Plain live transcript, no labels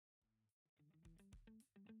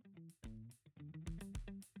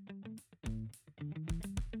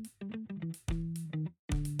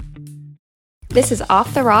This is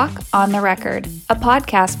Off the Rock, On the Record, a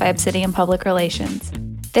podcast by Obsidian Public Relations.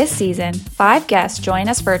 This season, 5 guests join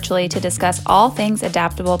us virtually to discuss all things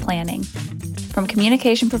adaptable planning. From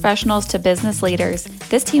communication professionals to business leaders,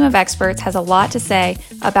 this team of experts has a lot to say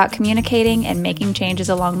about communicating and making changes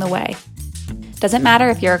along the way. Doesn't matter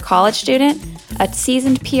if you're a college student, a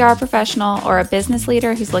seasoned PR professional, or a business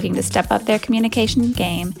leader who's looking to step up their communication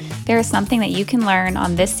game, there is something that you can learn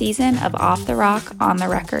on this season of Off the Rock, On the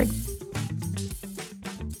Record.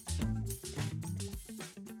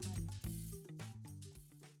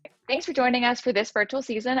 Thanks for joining us for this virtual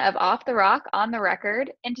season of Off the Rock, On the Record.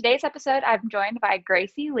 In today's episode, I'm joined by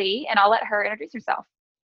Gracie Lee, and I'll let her introduce herself.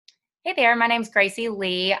 Hey there, my name's Gracie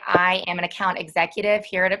Lee. I am an account executive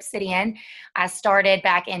here at Obsidian. I started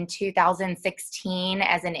back in 2016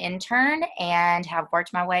 as an intern and have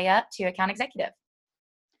worked my way up to account executive.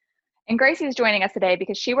 And Gracie is joining us today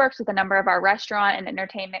because she works with a number of our restaurant and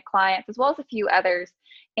entertainment clients, as well as a few others.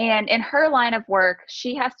 And in her line of work,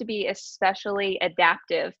 she has to be especially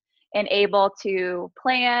adaptive and able to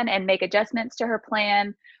plan and make adjustments to her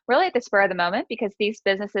plan really at the spur of the moment, because these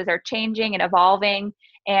businesses are changing and evolving.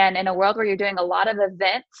 And in a world where you're doing a lot of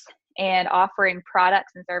events and offering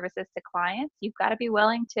products and services to clients, you've got to be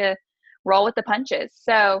willing to roll with the punches.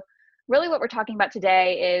 So really what we're talking about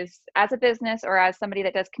today is, as a business or as somebody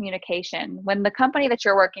that does communication, when the company that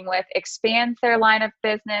you're working with expands their line of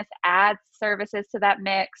business, adds services to that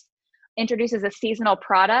mix, introduces a seasonal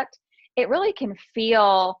product, it really can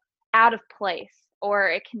feel out of place, or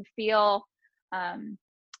it can feel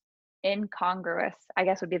incongruous, I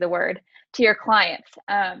guess would be the word, to your clients.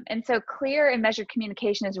 And so clear and measured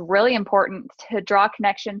communication is really important to draw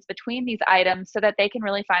connections between these items so that they can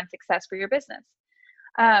really find success for your business.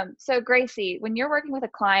 So Gracie, when you're working with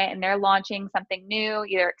a client and they're launching something new,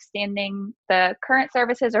 either extending the current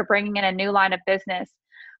services or bringing in a new line of business,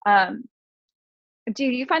 do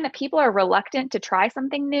you find that people are reluctant to try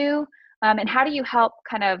something new? And how do you help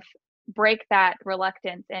kind of break that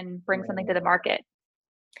reluctance and bring something to the market?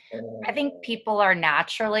 I think people are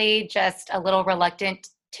naturally just a little reluctant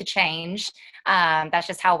to change. That's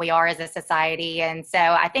just how we are as a society. And so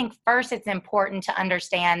I think first it's important to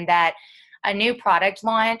understand that a new product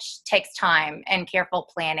launch takes time and careful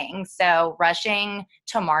planning. So rushing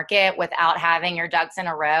to market without having your ducks in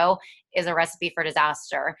a row is a recipe for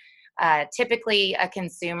disaster. Typically, a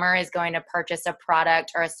consumer is going to purchase a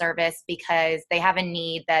product or a service because they have a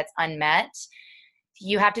need that's unmet.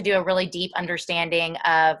 You have to do a really deep understanding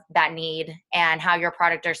of that need and how your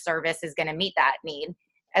product or service is going to meet that need,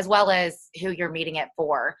 as well as who you're meeting it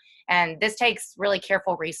for. And this takes really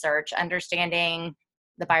careful research, understanding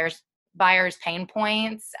the buyer's pain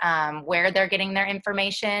points, where they're getting their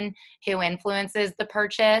information, who influences the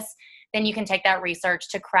purchase. Then you can take that research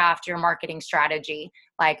to craft your marketing strategy,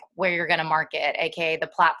 like where you're going to market, aka the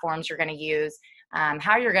platforms you're going to use,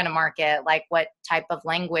 how you're going to market, like what type of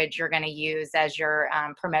language you're going to use as you're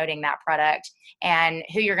promoting that product, and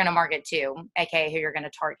who you're going to market to, aka who you're going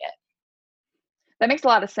to target. That makes a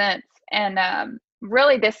lot of sense. And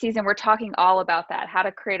really this season, we're talking all about that, how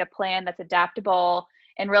to create a plan that's adaptable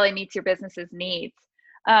and really meets your business's needs.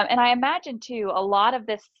 And I imagine too, a lot of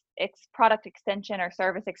this product extension or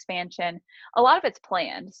service expansion, a lot of it's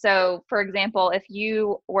planned. So for example, if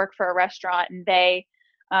you work for a restaurant and they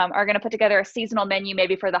are going to put together a seasonal menu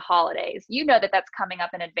maybe for the holidays, you know that that's coming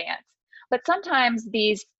up in advance. But sometimes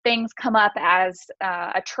these things come up as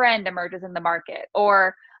a trend emerges in the market,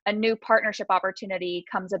 or a new partnership opportunity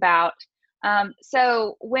comes about.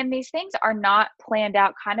 So when these things are not planned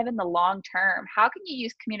out kind of in the long term, how can you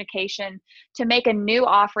use communication to make a new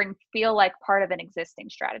offering feel like part of an existing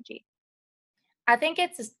strategy? I think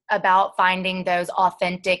it's about finding those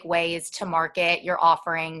authentic ways to market your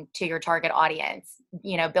offering to your target audience,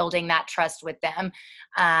 building that trust with them.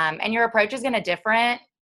 And your approach is going to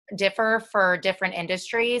differ for different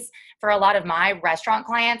industries. For a lot of my restaurant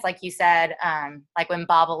clients, like you said, like when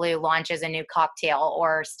Babalu launches a new cocktail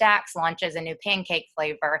or Stacks launches a new pancake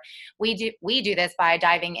flavor, we do this by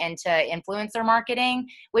diving into influencer marketing.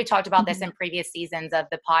 We talked about this in previous seasons of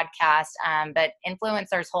the podcast, but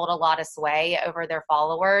influencers hold a lot of sway over their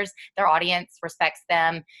followers. Their audience respects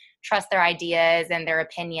them, trusts their ideas and their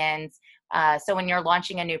opinions. So when you're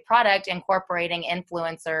launching a new product, incorporating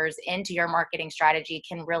influencers into your marketing strategy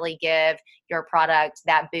can really give your product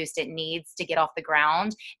that boost it needs to get off the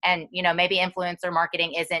ground. And, maybe influencer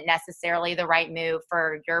marketing isn't necessarily the right move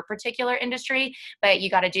for your particular industry, but you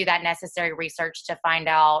got to do that necessary research to find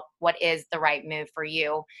out what is the right move for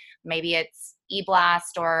you. Maybe it's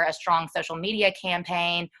e-blast or a strong social media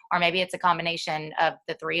campaign, or maybe it's a combination of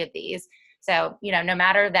the three of these. So, no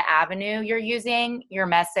matter the avenue you're using, your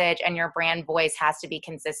message and your brand voice has to be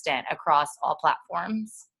consistent across all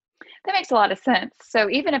platforms. That makes a lot of sense. So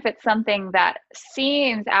even if it's something that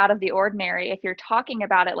seems out of the ordinary, if you're talking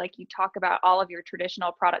about it like you talk about all of your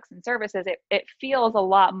traditional products and services, it feels a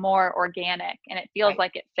lot more organic and it feels Right.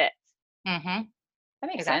 like it fits. Mm-hmm. That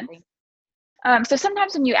makes sense. Exactly. So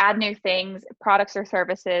sometimes when you add new things, products or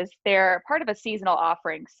services, they're part of a seasonal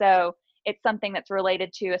offering. So it's something that's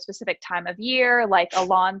related to a specific time of year, like a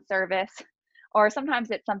lawn service, or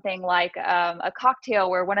sometimes it's something like a cocktail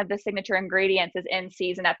where one of the signature ingredients is in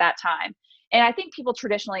season at that time. And I think people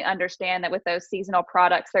traditionally understand that with those seasonal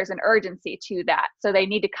products, there's an urgency to that. So they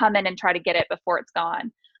need to come in and try to get it before it's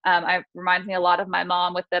gone. It reminds me a lot of my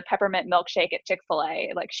mom with the peppermint milkshake at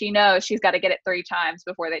Chick-fil-A. Like she knows she's got to get it 3 times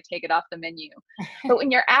before they take it off the menu. But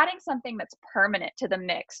when you're adding something that's permanent to the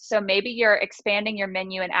mix, so maybe you're expanding your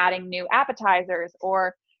menu and adding new appetizers,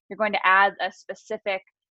 or you're going to add a specific,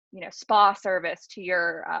 spa service to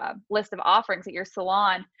your list of offerings at your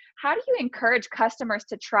salon. How do you encourage customers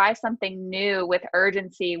to try something new with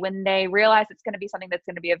urgency when they realize it's going to be something that's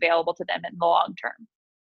going to be available to them in the long term?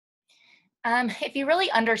 If you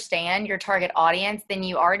really understand your target audience, then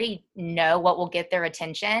you already know what will get their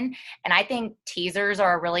attention. And I think teasers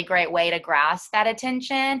are a really great way to grasp that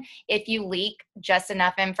attention. If you leak just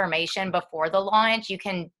enough information before the launch, you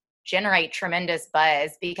can generate tremendous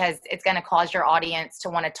buzz because it's going to cause your audience to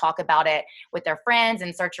want to talk about it with their friends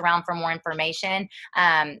and search around for more information.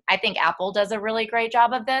 I think Apple does a really great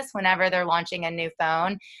job of this whenever they're launching a new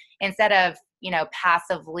phone. Instead of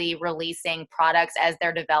passively releasing products as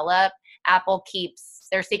they're developed, Apple keeps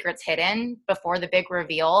their secrets hidden before the big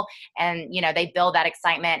reveal. And, they build that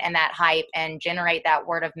excitement and that hype and generate that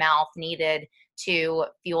word of mouth needed to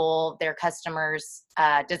fuel their customers'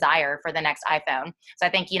 desire for the next iPhone. So I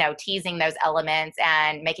think, teasing those elements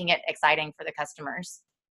and making it exciting for the customers.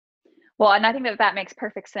 Well, and I think that that makes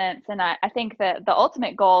perfect sense. And I think that the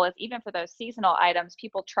ultimate goal is even for those seasonal items,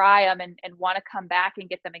 people try them and want to come back and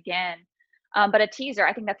get them again. But a teaser,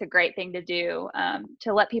 I think that's a great thing to do,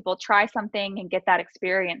 to let people try something and get that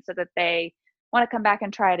experience so that they want to come back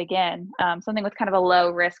and try it again. Something with kind of a low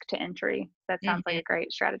risk to entry. That sounds like Mhm. a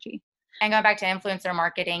great strategy. And going back to influencer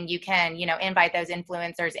marketing, you can, invite those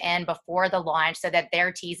influencers in before the launch so that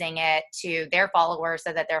they're teasing it to their followers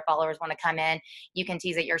so that their followers want to come in. You can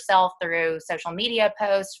tease it yourself through social media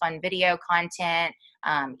posts, fun video content,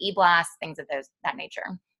 e-blasts, things of that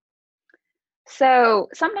nature. So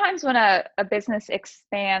sometimes when a business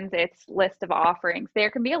expands its list of offerings,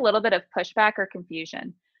 there can be a little bit of pushback or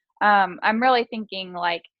confusion. I'm really thinking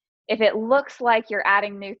like if it looks like you're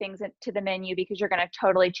adding new things to the menu because you're going to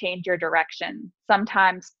totally change your direction,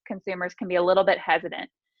 sometimes consumers can be a little bit hesitant.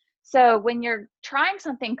 So when you're trying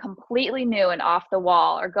something completely new and off the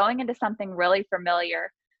wall or going into something really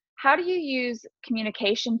familiar, how do you use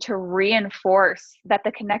communication to reinforce that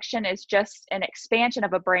the connection is just an expansion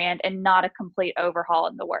of a brand and not a complete overhaul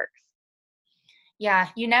in the works? Yeah,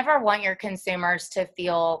 you never want your consumers to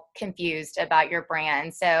feel confused about your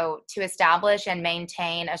brand. So, to establish and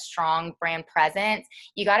maintain a strong brand presence,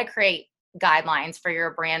 you got to create guidelines for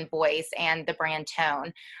your brand voice and the brand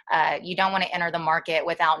tone. You don't want to enter the market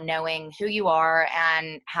without knowing who you are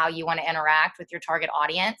and how you want to interact with your target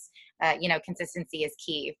audience. Consistency is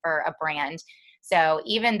key for a brand. So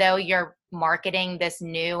even though you're marketing this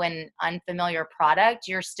new and unfamiliar product,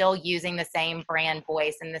 you're still using the same brand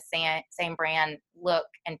voice and the same brand look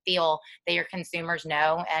and feel that your consumers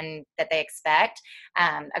know and that they expect.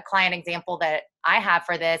 A client example that I have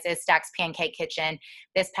for this is Stack's Pancake Kitchen.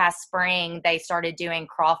 This past spring, they started doing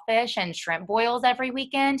crawfish and shrimp boils every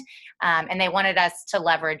weekend, and they wanted us to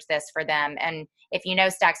leverage this for them. And if you know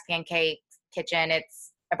Stack's Pancake Kitchen, it's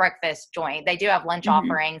a breakfast joint. They do have lunch Hmm.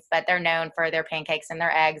 offerings, but they're known for their pancakes and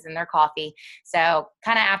their eggs and their coffee. So,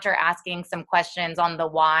 kind of after asking some questions on the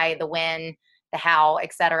why, the when, the how,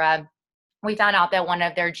 etc., we found out that one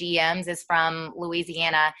of their GMs is from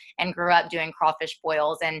Louisiana and grew up doing crawfish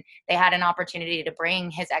boils, and they had an opportunity to bring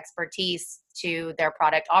his expertise to their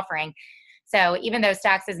product offering. So even though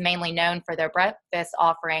Stacks is mainly known for their breakfast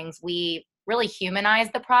offerings, we really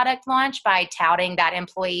humanized the product launch by touting that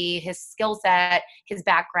employee, his skill set, his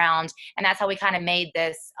background. And that's how we kind of made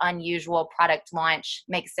this unusual product launch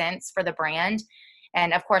make sense for the brand.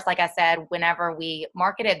 And of course, like I said, whenever we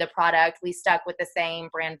marketed the product, we stuck with the same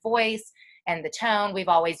brand voice and the tone we've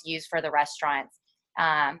always used for the restaurants.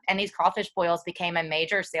 And these crawfish boils became a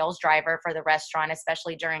major sales driver for the restaurant,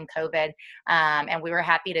 especially during COVID. And we were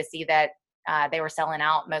happy to see that they were selling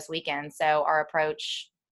out most weekends. So our approach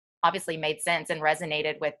obviously made sense and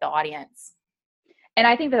resonated with the audience. And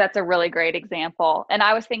I think that that's a really great example. And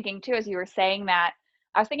I was thinking too, as you were saying that,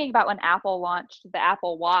 I was thinking about when Apple launched the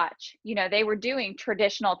Apple Watch. You know, they were doing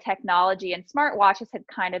traditional technology, and smartwatches had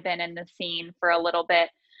kind of been in the scene for a little bit.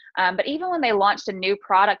 But even when they launched a new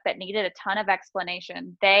product that needed a ton of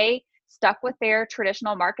explanation, they stuck with their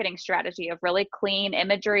traditional marketing strategy of really clean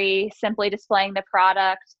imagery, simply displaying the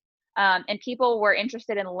product. And people were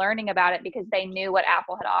interested in learning about it because they knew what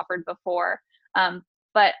Apple had offered before. Um,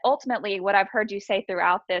 but ultimately, what I've heard you say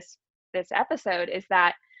throughout this episode is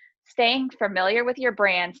that staying familiar with your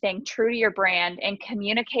brand, staying true to your brand, and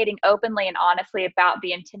communicating openly and honestly about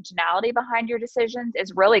the intentionality behind your decisions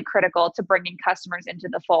is really critical to bringing customers into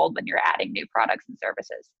the fold when you're adding new products and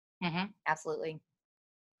services. Absolutely.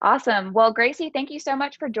 Awesome. Well, Gracie, thank you so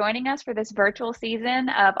much for joining us for this virtual season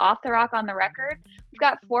of Off the Rock on the Record. We've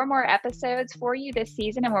got 4 more episodes for you this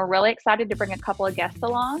season, and we're really excited to bring a couple of guests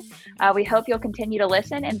along. We hope you'll continue to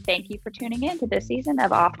listen, and thank you for tuning in to this season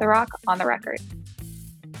of Off the Rock on the Record.